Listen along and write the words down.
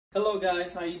Hello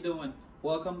guys, how you doing?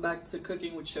 Welcome back to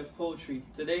Cooking with Chef Paultre.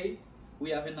 Today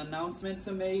we have an announcement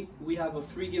to make. We have a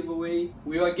free giveaway.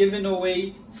 We are giving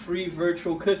away free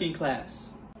virtual cooking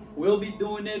class. We'll be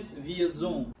doing it via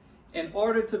Zoom. In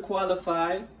order to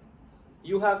qualify,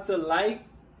 you have to like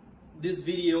this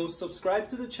video, subscribe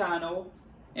to the channel,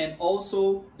 and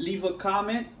also leave a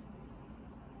comment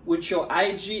with your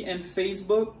IG and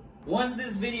Facebook. Once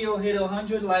this video hit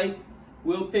 100 likes,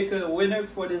 we'll pick a winner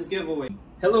for this giveaway.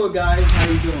 Hello guys, how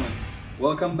you doing?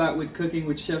 Welcome back with Cooking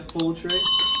with Chef Paultre.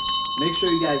 Make sure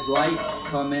you guys like,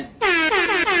 comment,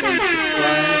 and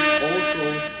subscribe.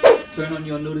 Also, turn on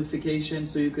your notifications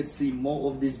so you could see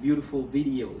more of these beautiful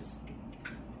videos.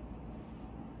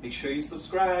 Make sure you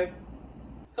subscribe.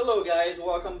 Hello guys,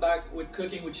 welcome back with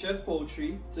Cooking with Chef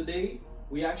Paultre. Today,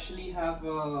 we actually have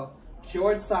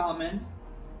cured salmon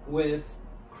with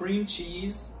cream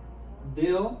cheese,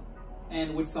 dill,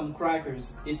 and with some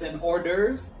crackers. It's an hors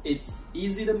d'oeuvre. It's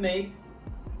easy to make.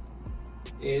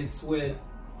 It's with,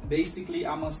 basically,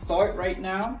 I'm gonna start right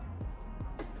now.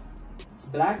 It's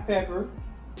black pepper,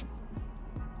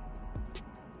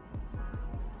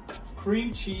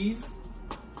 cream cheese,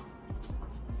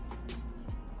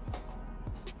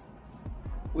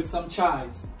 with some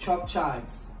chives, chopped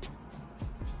chives.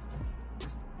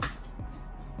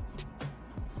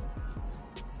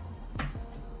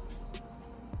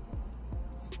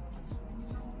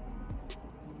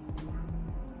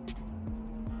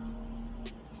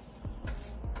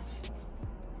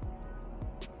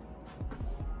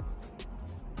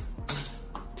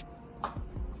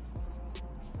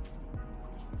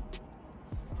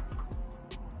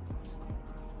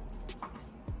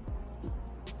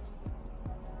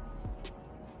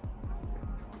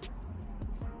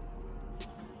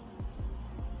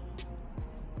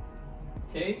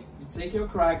 Okay, you take your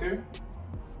cracker,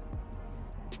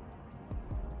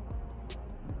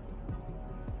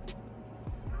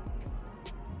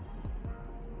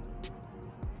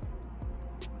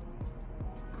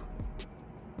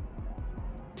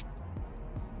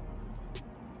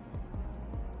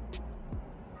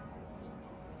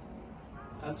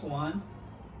 that's one.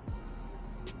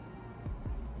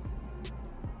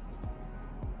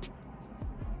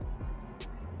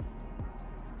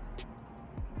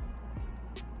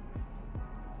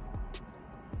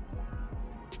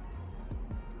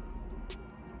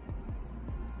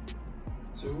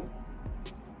 Two.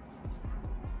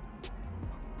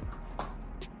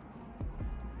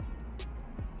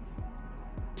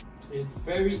 It's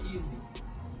very easy.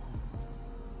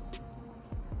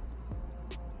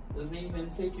 Doesn't even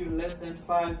take you less than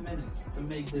 5 minutes to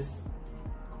make this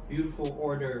beautiful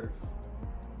hors d'oeuvre.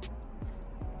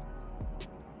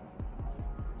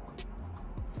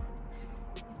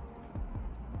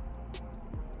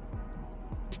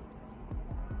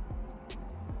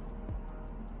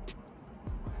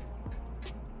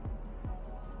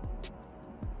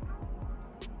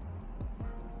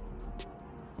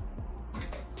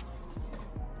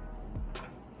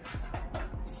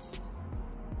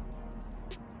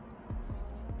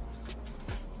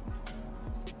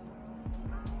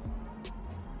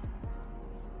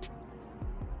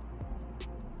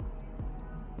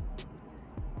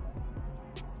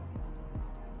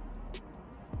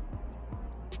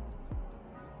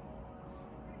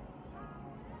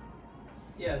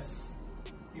 Yes,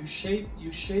 you shape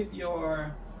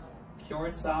your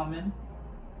cured salmon.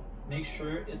 Make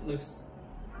sure it looks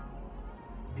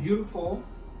beautiful,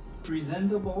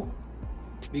 presentable,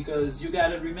 because you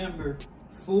gotta remember,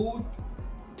 food,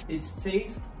 it's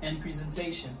taste and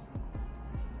presentation.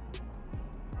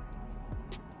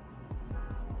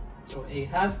 So it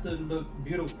has to look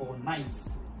beautiful,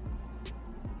 nice.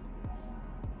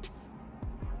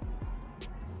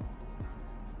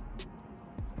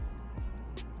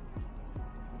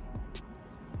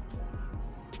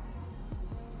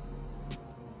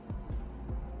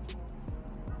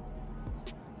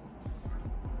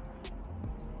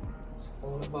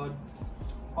 All about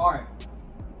art.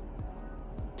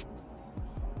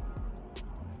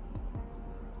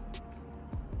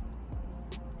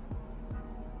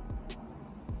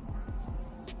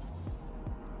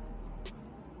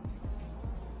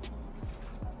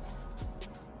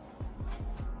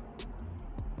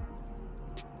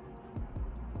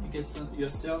 You get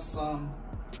yourself some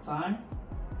thyme,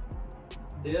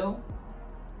 dill,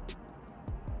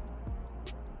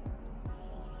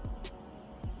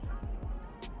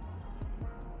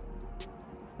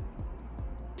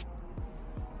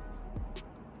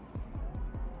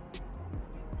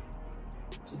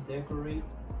 to decorate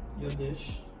your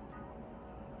dish.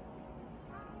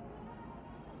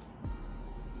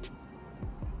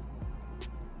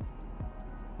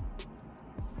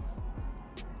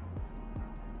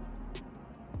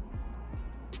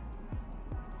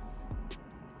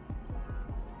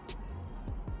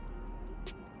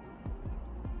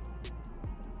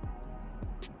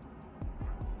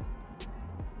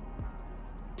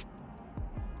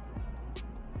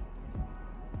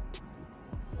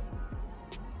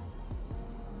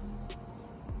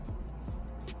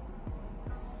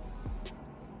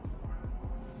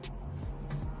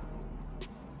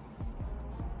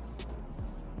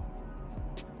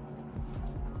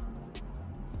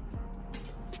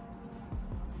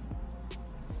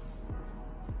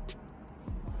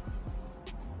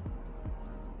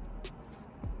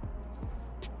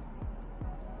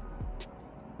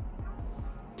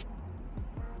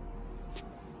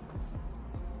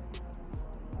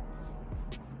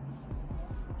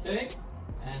 Okay?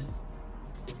 And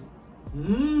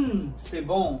c'est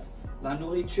bon. La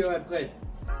nourriture est prête.